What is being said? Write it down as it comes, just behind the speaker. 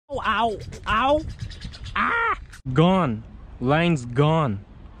Ow, ow, ah! Gone. Line's gone.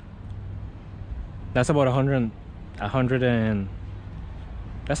 That's about 100 and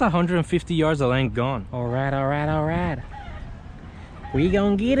that's 150 yards of line gone. All right. We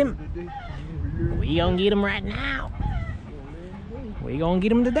gonna get him. We gonna get him right now. We gonna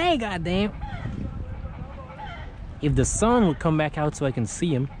get him today, goddamn. If the sun would come back out so I can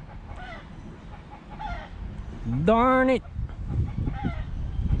see him. Darn it.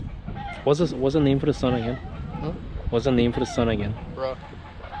 What's the name for the sun again? Huh? What's the name for the sun again? Rock.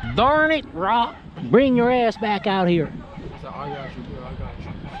 Darn it, Rock. Bring your ass back out here. So I got you, bro. I got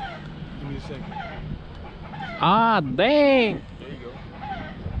you. Give me a second. Ah, dang. There you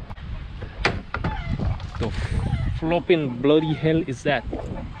go. The flopping bloody hell is that?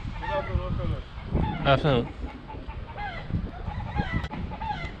 Afternoon.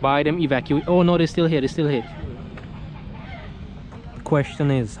 Buy them, evacuate. Oh no, they're still here. The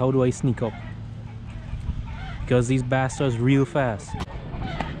question is, how do I sneak up? Because these bastards real fast.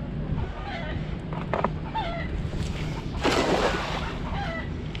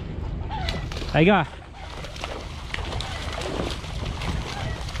 I got.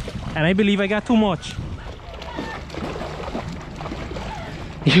 And I believe I got too much.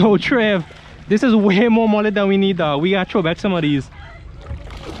 Yo, Trev, this is way more mullet than we need, dog. We gotta throw back some of these.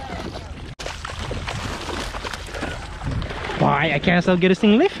 Why? I can't still get this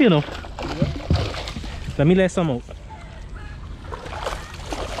thing lift, you know. Let me let some out.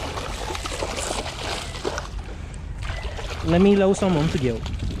 Let me allow some to get out.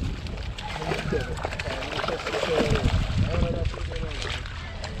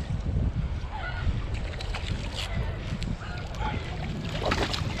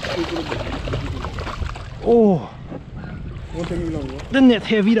 Oh, the net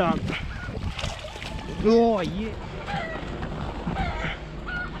heavy, dog. Oh yeah.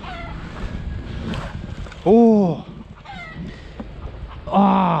 Oh,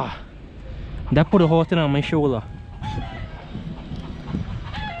 ah, that put a hot on my shoulder.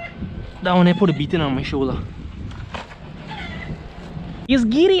 That one I put a beating on my shoulder. Just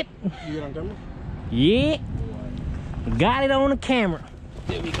get it. You get on camera? Yeah, got it on the camera.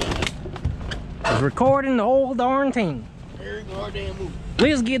 There we go. It's recording the whole darn thing. Very goddamn move.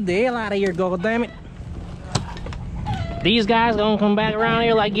 Let's get the hell out of here, goddammit. These guys gonna come back around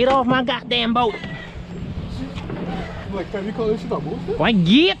here like, get off my goddamn boat. Like, can you call this shit a bullshit? Why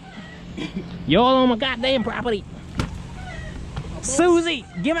get? Y'all on my goddamn property. Susie,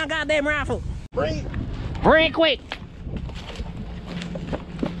 get my goddamn rifle. Bring it quick.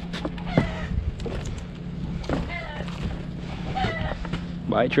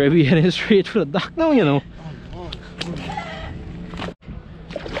 Bye, Trevi, heading straight for the dock now, you know.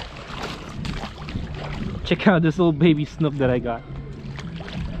 Check out this little baby snook that I got.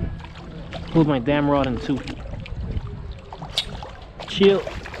 Pulled my damn rod in two. Chill.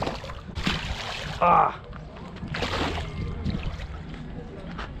 Ah.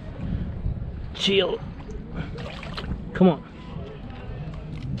 Chill. Come on.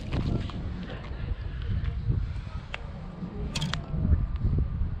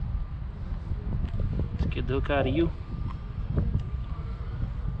 Let's get the hook out of you.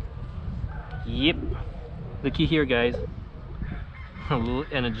 Yep. Looky here, guys. A little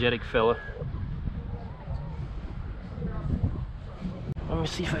energetic fella. Let me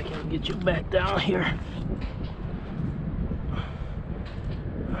see if I can get you back down here.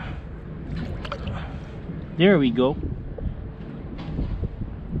 There we go.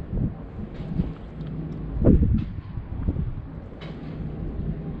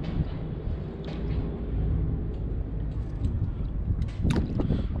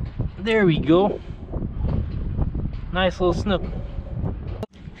 There we go. Nice little snook.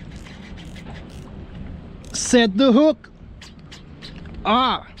 Set the hook.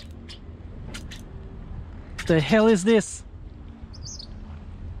 Ah. The hell is this?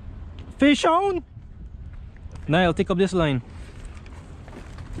 Fish on? Now I'll take up this line.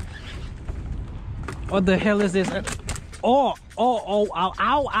 What the hell is this? Oh, ow,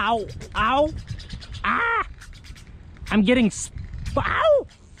 ow. Ah! I'm getting ow!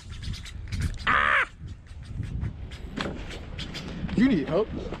 Ah! You need help.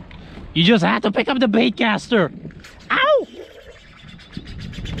 You just had to pick up the bait caster. Ow!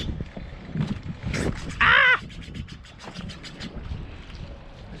 Ah!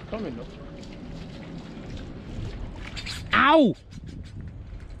 It's coming though. Ow!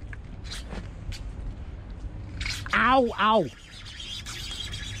 Ow!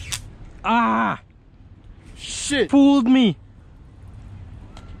 Ah! Shit! Fooled me.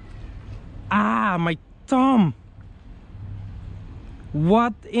 Ah, my thumb.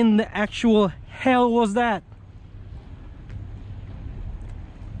 What in the actual hell was that?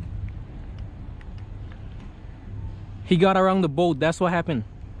 He got around the boat, that's what happened.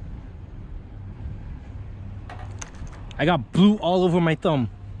 I got blue all over my thumb.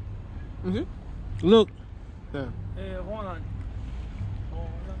 Look. Yeah. Hey, hold on.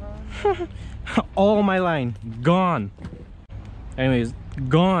 All my line gone. Anyways,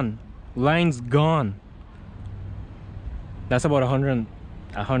 gone. Line's gone. That's about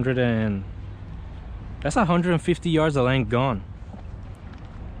 100 and that's 150 yards of line gone.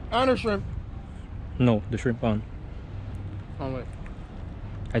 On a shrimp. No, the shrimp on. On what?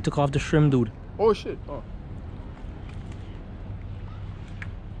 I took off the shrimp, dude. Oh shit. Oh.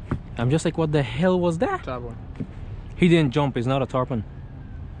 I'm just like, what the hell was that? Top one. He didn't jump, it's not a tarpon.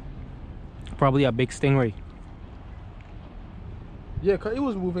 Probably a big stingray. Yeah, cause it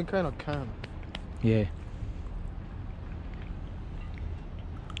was moving kind of calm. Yeah.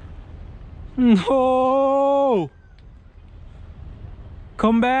 No!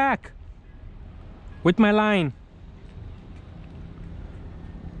 Come back! With my line.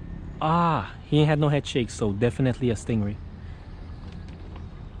 Ah, he ain't had no head shake, so definitely a stingray.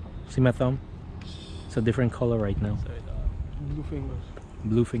 See my thumb? It's a different color right now. Blue fingers.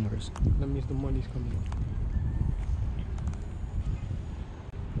 Blue fingers. That means the money's coming in.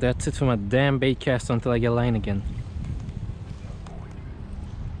 That's it for my damn bait cast until I get line again.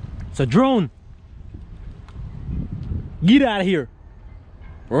 It's a drone! Get out of here!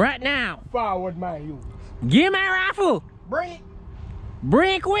 Right now! Forward my use. Give my rifle! Bring it.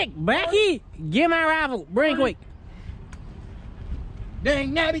 Bring it quick! Becky! Give my rifle! Bring it quick!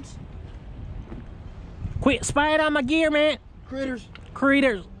 Dang nabbits. Quit spying on my gear, man! Critters.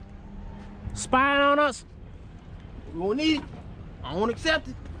 Critters! Spying on us! We won't need it. I won't accept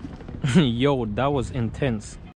it. Yo, that was intense.